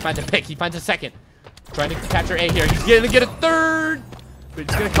here. He finds a pick. He finds a second. Trying to capture A here. He's going to get a third, but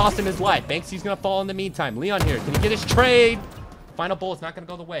it's going to cost him his life. Banksy's going to fall in the meantime. Leon here. Can he get his trade? Final bullet's not going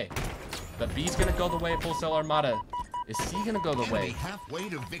to go the way. But B's going to go the way of Full Sail Armada. Is C going to go the way? Halfway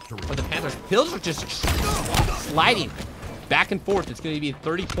to victory. For the Panthers. Hills are just sliding back and forth. It's going to be a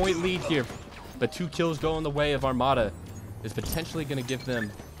 30-point lead here. But 2 kills going the way of Armada is potentially going to give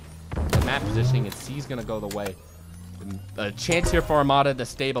them the map positioning, and C's going to go the way. A chance here for Armada to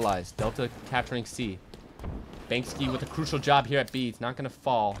stabilize. Delta capturing C. Banksy with a crucial job here at B. It's not going to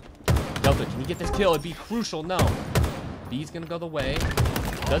fall. Delta, can he get this kill? It'd be crucial. No. B's going to go the way.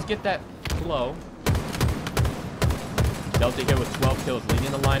 Does get that blow. Delta here with 12 kills, leading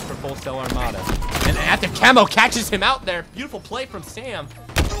the line for Full Sail Armada. And after Camo catches him out there. Beautiful play from Sam.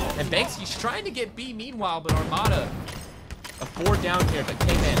 And Banksy's trying to get B meanwhile, but Armada a 4 down here, but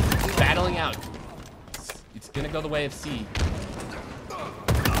K-Man battling out. It's going to go the way of C.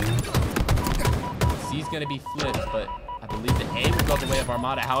 C's going to be flipped, but I believe that A will go the way of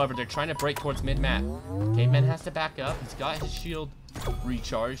Armada. However, they're trying to break towards mid-map. K-Man has to back up. He's got his shield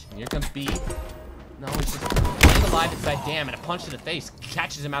recharged. And here comes B. No, he's just playing alive inside Dam, and a punch to the face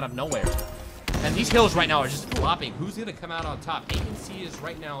catches him out of nowhere. And these hills right now are just flopping. Who's going to come out on top? A and C is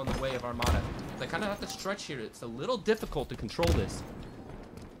right now in the way of Armada. They kind of have to stretch here. It's a little difficult to control this.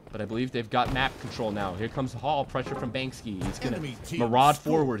 But I believe they've got map control now. Here comes Hall. Pressure from Banksy. He's going to maraud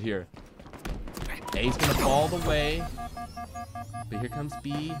forward here. A's going to fall the way. But here comes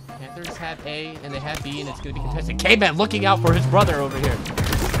B. Panthers have A, and they have B, and it's going to be contested. K-Man looking out for his brother over here.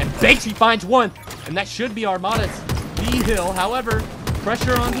 And Banksy finds one. And that should be Armada's B hill. However,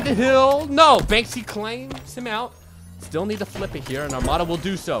 pressure onto the hill. No, Banksy claims him out. Still need to flip it here, and Armada will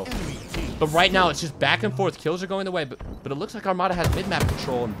do so. But right now, it's just back and forth. Kills are going the way, but it looks like Armada has mid-map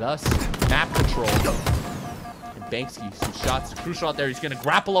control and thus map control. And Banksy, some shots, crucial out there. He's going to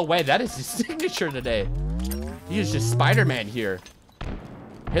grapple away. That is his signature today. He is just Spider-Man here.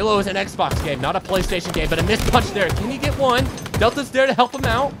 Halo is an Xbox game, not a PlayStation game, but a missed punch there. Can he get one? Delta's there to help him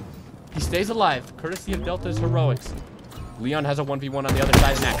out. He stays alive, courtesy of Delta's heroics. Leon has a 1v1 on the other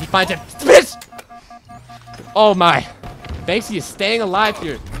side of the map. He finds it. Miss! Oh my. Banksy is staying alive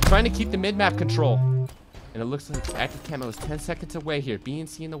here, trying to keep the mid-map control. And it looks like active camo is 10 seconds away here. B and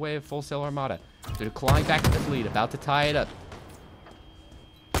C in the way of Full Sail Armada. They're clawing back to this lead, about to tie it up.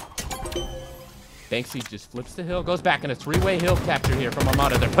 Banksy just flips the hill, goes back in a 3-way hill capture here from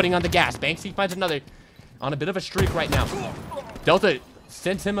Armada. They're putting on the gas. Banksy finds another on a bit of a streak right now. Delta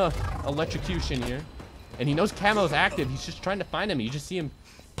sends him a electrocution here. And he knows Camo's active. He's just trying to find him. You just see him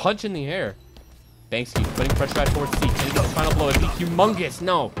punch in the air. Banksy putting pressure out towards C. Can he get his final blow? It'd be humongous.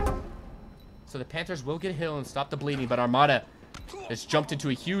 No. So the Panthers will get a hill and stop the bleeding, but Armada has jumped into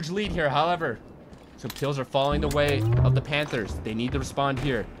a huge lead here. However, some kills are falling the way of the Panthers. They need to respond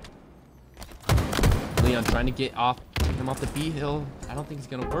here. Leon trying to get him off the B hill. I don't think he's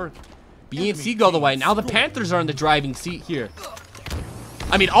going to work. B and C go the way. Now the Panthers are in the driving seat here.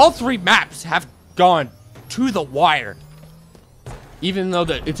 I mean, all 3 maps have gone to the wire. Even though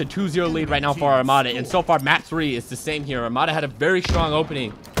it's a 2-0 lead right now for Armada. And so far, map 3 is the same here. Armada had a very strong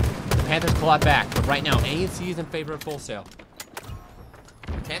opening. The Panthers clawed back. But right now, A and C is in favor of Full Sail.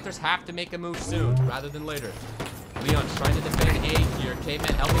 The Panthers have to make a move soon rather than later. Leon's trying to defend A here.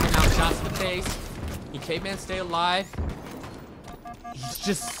 Caveman helping him out. Shots to the face. Can Caveman stay alive? He's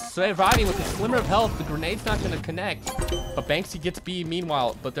just surviving with a slimmer of health. The grenade's not going to connect. But Banksy gets B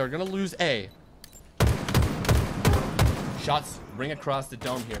meanwhile. But they're going to lose A. Shots ring across the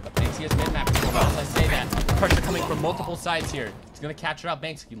dome here. But Banksy has mid-map control. As I say that, pressure coming from multiple sides here. He's going to capture out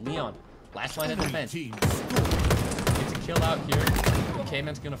Banksy. Leon, last line of defense. Gets a kill out here.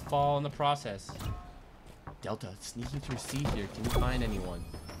 Caveman's going to fall in the process. Delta sneaking through C here. Can you find anyone?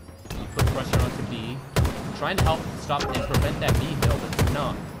 You put pressure onto B. Trying to help stop and prevent that B hill, but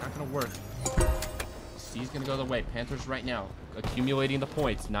no, not going to work. C's going to go the way. Panthers right now accumulating the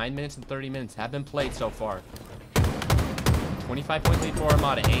points. 9 minutes and 30 minutes have been played so far. 25-point lead for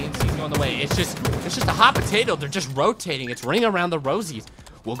Armada. A and C's going the way. It's just a hot potato. They're just rotating. It's ring around the rosies.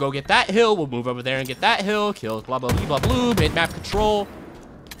 We'll go get that hill. We'll move over there and get that hill. Kills, blah, blah, blah, blah, blah. Mid-map control.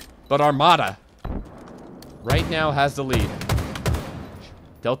 But Armada right now has the lead.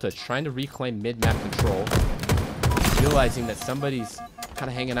 Delta trying to reclaim mid-map control. Realizing that somebody's kind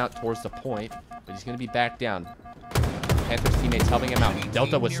of hanging out towards the point. But he's going to be back down. Panthers teammates helping him out.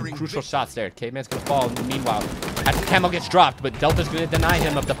 Delta with some crucial shots there. Caveman's going to fall. Meanwhile, after Camo gets dropped, but Delta's going to deny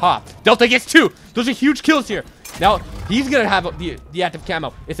him of the pop. Delta gets 2. Those are huge kills here. Now, he's going to have the active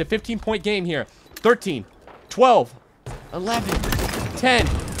camo. It's a 15-point game here. 13, 12, 11, 10.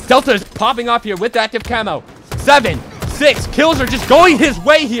 Delta is popping off here with the active camo. 7, 6. Kills are just going his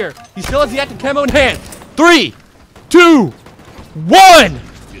way here. He still has the active camo in hand. 3, 2, 1.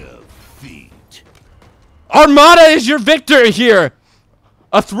 Armada is your victor here.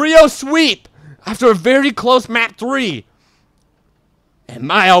 A 3-0 sweep after a very close map 3. And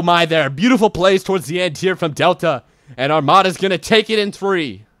my oh my there. Beautiful plays towards the end here from Delta. And Armada's going to take it in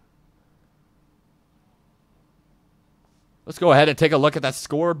 3. Let's go ahead and take a look at that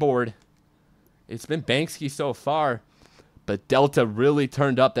scoreboard. It's been Banksy so far. But Delta really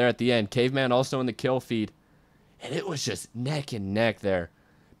turned up there at the end. Caveman also in the kill feed. And it was just neck and neck there.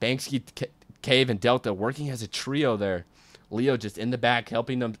 Banksy, Cave, and Delta working as a trio there. Leo just in the back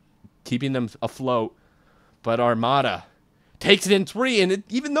helping them, keeping them afloat. But Armada takes it in 3. And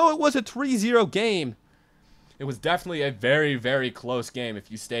even though it was a 3-0 game, it was definitely a very, very close game if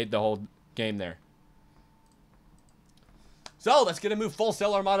you stayed the whole game there. So let's get a move Full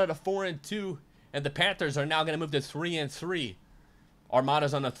Sail Armada to 4-2. And the Panthers are now going to move to 3-3.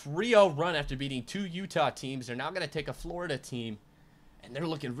 Armada's on a 3-0 run after beating 2 Utah teams. They're now going to take a Florida team. And they're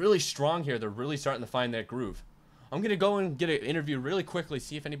looking really strong here. They're really starting to find their groove. I'm going to go and get an interview really quickly,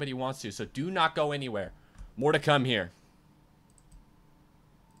 see if anybody wants to. So do not go anywhere. More to come here.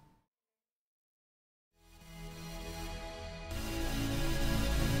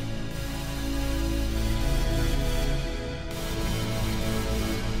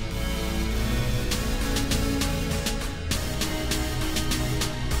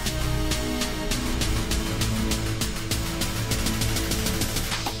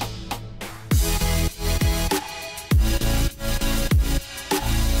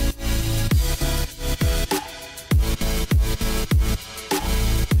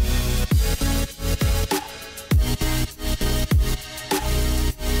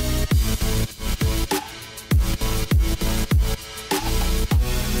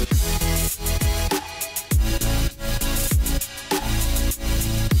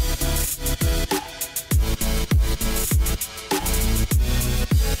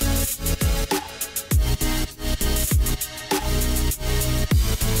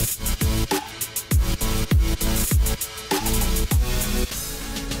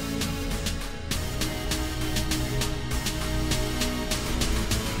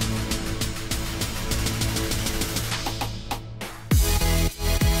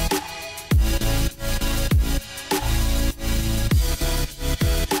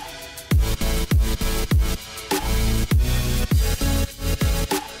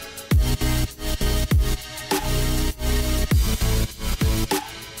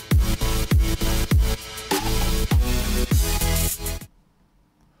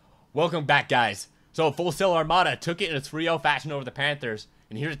 Welcome back, guys. So Full Sail Armada took it in a 3-0 fashion over the Panthers.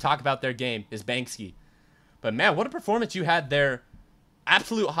 And here to talk about their game is Banksy. But man, what a performance you had there.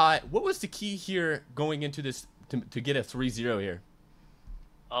 Absolute high. What was the key here going into this to get a 3-0 here?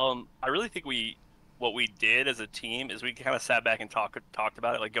 I really think we what we did as a team is we kind of sat back and talked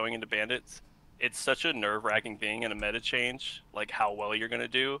about it, like going into Bandits. It's such a nerve-wracking thing in a meta change, like how well you're gonna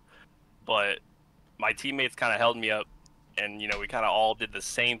do. But my teammates kind of held me up, and we kind of all did the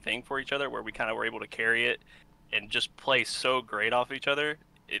same thing for each other, where we kind of were able to carry it and just play so great off each other.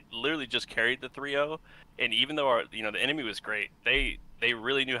 It literally just carried the 3-0. And even though the enemy was great, they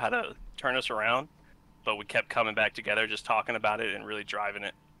really knew how to turn us around, but we kept coming back together, just talking about it and really driving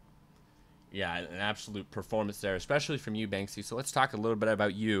it. Yeah, an absolute performance there, especially from you, Banksy. So let's talk a little bit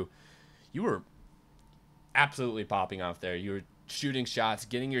about you. You were absolutely popping off there. You were shooting shots,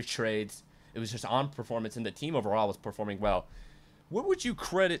 getting your trades. It was just on performance, and the team overall was performing well. What would you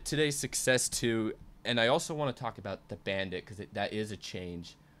credit today's success to? And I also want to talk about the Bandit, because that is a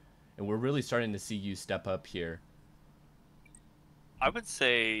change, and we're really starting to see you step up here. I would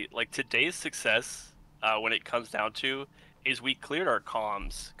say, like, today's success, when it comes down to, is we cleared our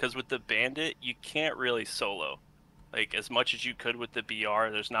comms. Because with the Bandit, you can't really solo. Like, as much as you could with the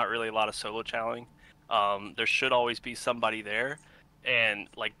BR, there's not really a lot of solo challenging. There should always be somebody there. And,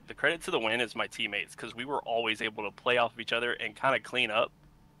 like, the credit to the win is my teammates, because we were always able to play off of each other and kind of clean up.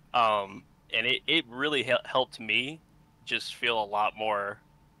 And it really helped me just feel a lot more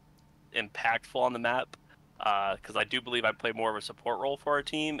impactful on the map, because I do believe I play more of a support role for our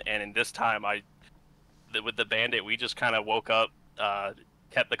team. And in this time, with the Bandit, we just kind of woke up,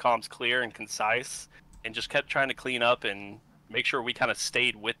 kept the comms clear and concise, and just kept trying to clean up and make sure we kind of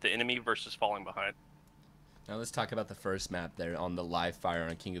stayed with the enemy versus falling behind. Now let's talk about the first map there on the live fire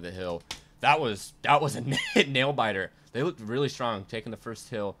on King of the Hill. That was a nail biter. They looked really strong taking the first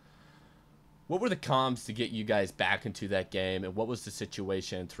hill. What were the comms to get you guys back into that game, and what was the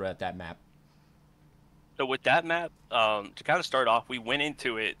situation throughout that map? So with that map, to kind of start off, we went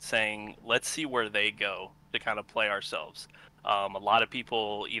into it saying, let's see where they go to kind of play ourselves. A lot of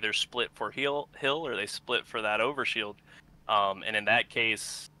people either split for hill or they split for that overshield. And in that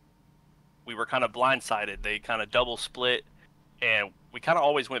case, we were kind of blindsided. They kind of double split, and we kind of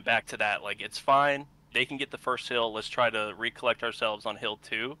always went back to that. Like, it's fine. They can get the first hill. Let's try to recollect ourselves on hill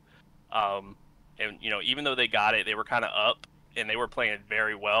 2. And, even though they got it, they were kind of up, and they were playing it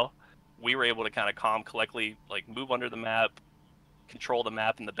very well. We were able to kind of calm, collectively, like, move under the map, control the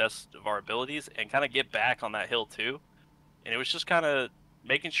map in the best of our abilities, and kind of get back on that hill 2. And it was just kind of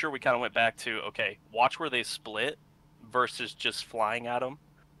making sure we kind of went back to, okay, watch where they split versus just flying at them.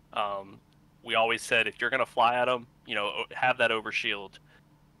 We always said, if you're going to fly at them, have that overshield,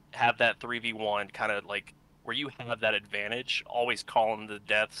 have that 3v1, kind of like where you have that advantage, always call them the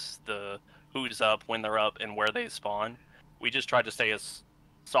deaths, the who's up, when they're up, and where they spawn. We just tried to stay as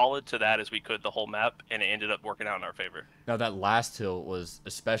solid to that as we could the whole map, and it ended up working out in our favor. Now, that last hill was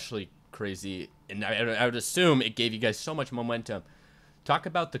especially crazy, and I would assume it gave you guys so much momentum. Talk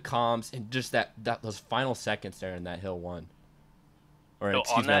about the comms and just those final seconds there in that hill 1. Or,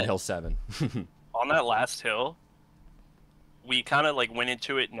 excuse me, on hill 7. On that last hill, we kind of like went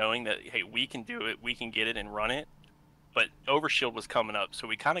into it knowing that, hey, we can do it, we can get it and run it. But overshield was coming up, so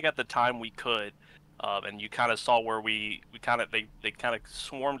we kind of got the time we could. And you kind of saw where they kind of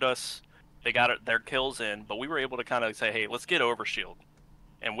swarmed us. They got their kills in, but we were able to kind of say, hey, let's get overshield.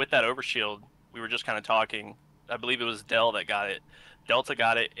 And with that overshield, we were just kind of talking. I believe it was that got it. Delta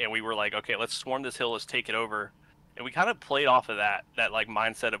got it, and we were like, okay, let's swarm this hill, let's take it over. And we kind of played off of that like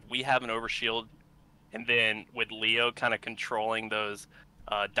mindset of we have an overshield, and then with Leo kind of controlling those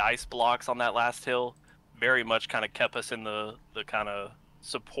dice blocks on that last hill, very much kind of kept us in the kind of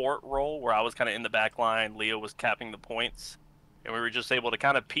support role where I was kind of in the back line, Leo was capping the points, and we were just able to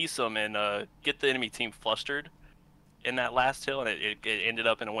kind of piece them and get the enemy team flustered in that last hill, and it ended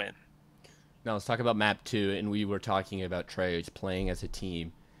up in a win. Now let's talk about map 2, and we were talking about trades, playing as a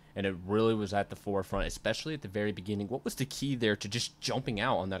team, and it really was at the forefront, especially at the very beginning. What was the key there to just jumping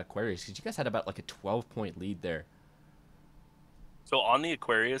out on that Aquarius? Because you guys had about like a 12-point lead there. So on the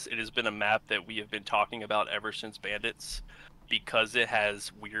Aquarius, it has been a map that we have been talking about ever since Bandits, because it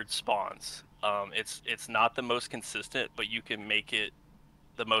has weird spawns. It's not the most consistent, but you can make it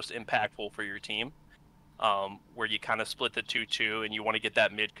the most impactful for your team, where you kind of split the 2-2 and you want to get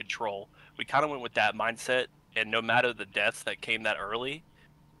that mid control. We kind of went with that mindset, and no matter the deaths that came that early,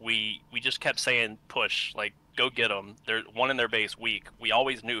 we just kept saying push, like go get them. They're one in their base weak. We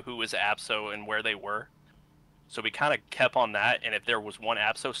always knew who was Abso and where they were. So we kind of kept on that, and if there was one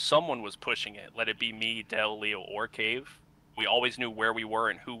Abso, someone was pushing it. Let it be me, Del, Leo, or Cave. We always knew where we were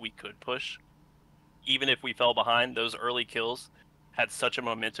and who we could push. Even if we fell behind, those early kills had such a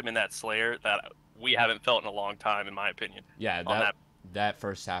momentum in that Slayer that we haven't felt in a long time, in my opinion. Yeah, that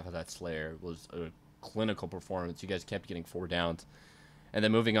first half of that Slayer was a clinical performance. You guys kept getting 4 downs. And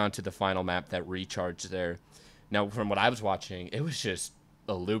then moving on to the final map, that recharge there. Now, from what I was watching, it was just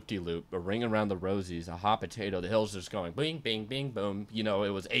a loop-de-loop, a ring around the rosies, a hot potato. The hills just going bing, bing, bing, boom. You know, it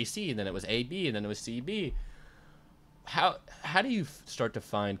was AC, and then it was AB, and then it was CB. How do you start to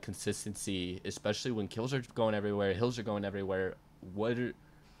find consistency, especially when kills are going everywhere, hills are going everywhere?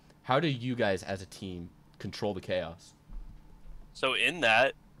 How do you guys as a team control the chaos? So in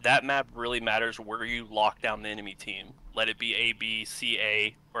that map really matters where you lock down the enemy team. Let it be A, B, C,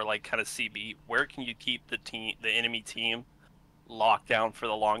 A, or like kind of CB. Where can you keep the enemy team locked down for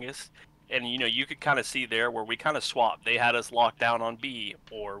the longest? And you know, you could kind of see there where we kind of swapped. They had us locked down on B,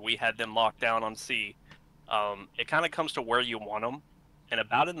 or we had them locked down on C. It kind of comes to where you want them. And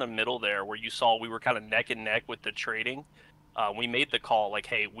about in the middle there, where you saw we were kind of neck and neck with the trading, we made the call like,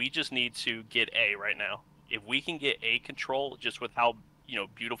 hey, we just need to get A right now. If we can get A control, just with how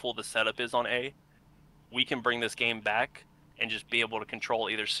beautiful the setup is on A, we can bring this game back and just be able to control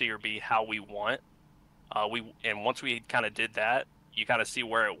either C or B how we want. And once we kind of did that, you kind of see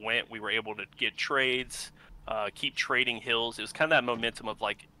where it went. We were able to get trades, keep trading hills. It was kind of that momentum of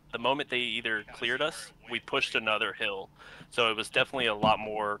like the moment they either cleared us, we pushed another hill. So it was definitely a lot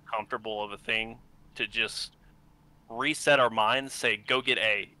more comfortable of a thing to just reset our minds, say go get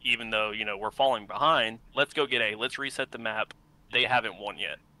A, even though we're falling behind. Let's go get A. Let's reset the map. They haven't won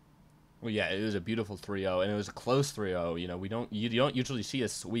yet. Well, yeah, it was a beautiful 3-0, and it was a close 3-0. You don't usually see a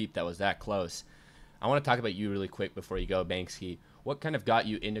sweep that was that close. I want to talk about you really quick before you go, Banksy. What kind of got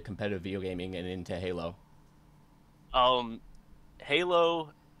you into competitive video gaming and into Halo?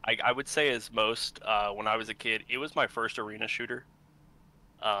 Halo, I would say is most when I was a kid, it was my first arena shooter.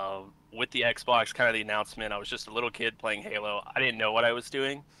 With the Xbox, kind of the announcement, I was just a little kid playing Halo. I didn't know what I was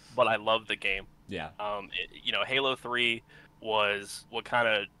doing, but I loved the game. Yeah. Halo 3 was what kind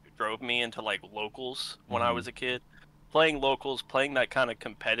of drove me into like locals when I was a kid. Playing locals, playing that kind of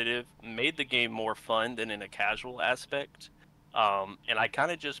competitive, made the game more fun than in a casual aspect. And I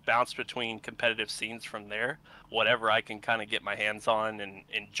kind of just bounced between competitive scenes from there, whatever I can kind of get my hands on and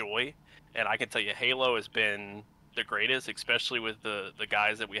enjoy. And I can tell you, Halo has been the greatest, especially with the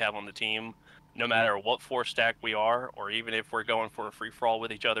guys that we have on the team. No matter what 4-stack we are, or even if we're going for a free-for-all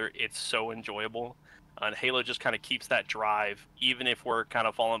with each other, it's so enjoyable. And Halo just kind of keeps that drive. Even if we're kind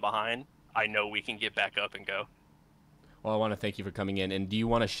of falling behind, I know we can get back up and go. Well, I want to thank you for coming in. And do you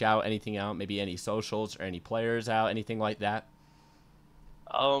want to shout anything out, maybe any socials or any players out, anything like that?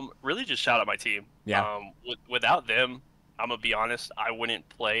 Really just shout out my team. Yeah. Without them, I'm going to be honest, I wouldn't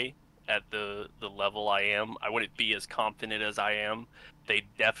play at the level I am. I wouldn't be as confident as I am. They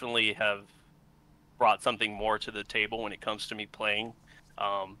definitely have brought something more to the table when it comes to me playing.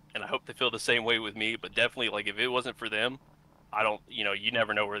 And I hope they feel the same way with me, but definitely, like, if it wasn't for them, I don't, you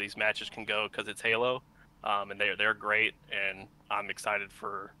never know where these matches can go because it's Halo. And they're great, and I'm excited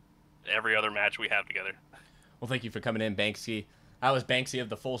for every other match we have together. Well, thank you for coming in, Banksy. I was Banksy of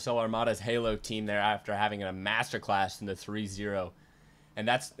the Full Sail Armada's Halo team there after having a masterclass in the 3-0. And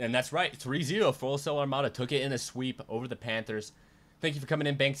that's right, 3-0. Full Sail Armada took it in a sweep over the Panthers. Thank you for coming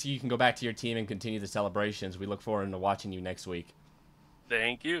in, Banksy. You can go back to your team and continue the celebrations. We look forward to watching you next week.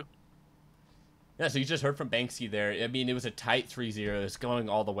 Thank you. Yeah, so you just heard from Banksy there. I mean, it was a tight 3-0. It's going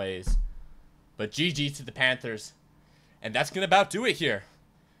all the ways. But GG to the Panthers. And that's going to about do it here.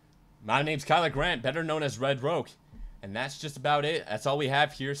 My name's Kyler Grant, better known as Red Rogue. And that's just about it. That's all we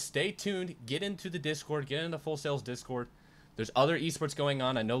have here. Stay tuned. Get into the Discord. Get into Full Sail's Discord. There's other esports going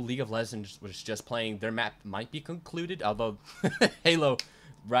on. I know League of Legends was just playing. Their map might be concluded, although Halo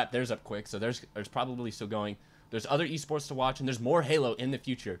wrapped theirs up quick. So there's probably still going. There's other esports to watch, and there's more Halo in the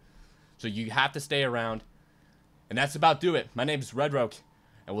future. So you have to stay around. And that's about do it. My name's Red Rogue,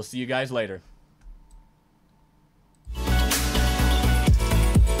 and we'll see you guys later.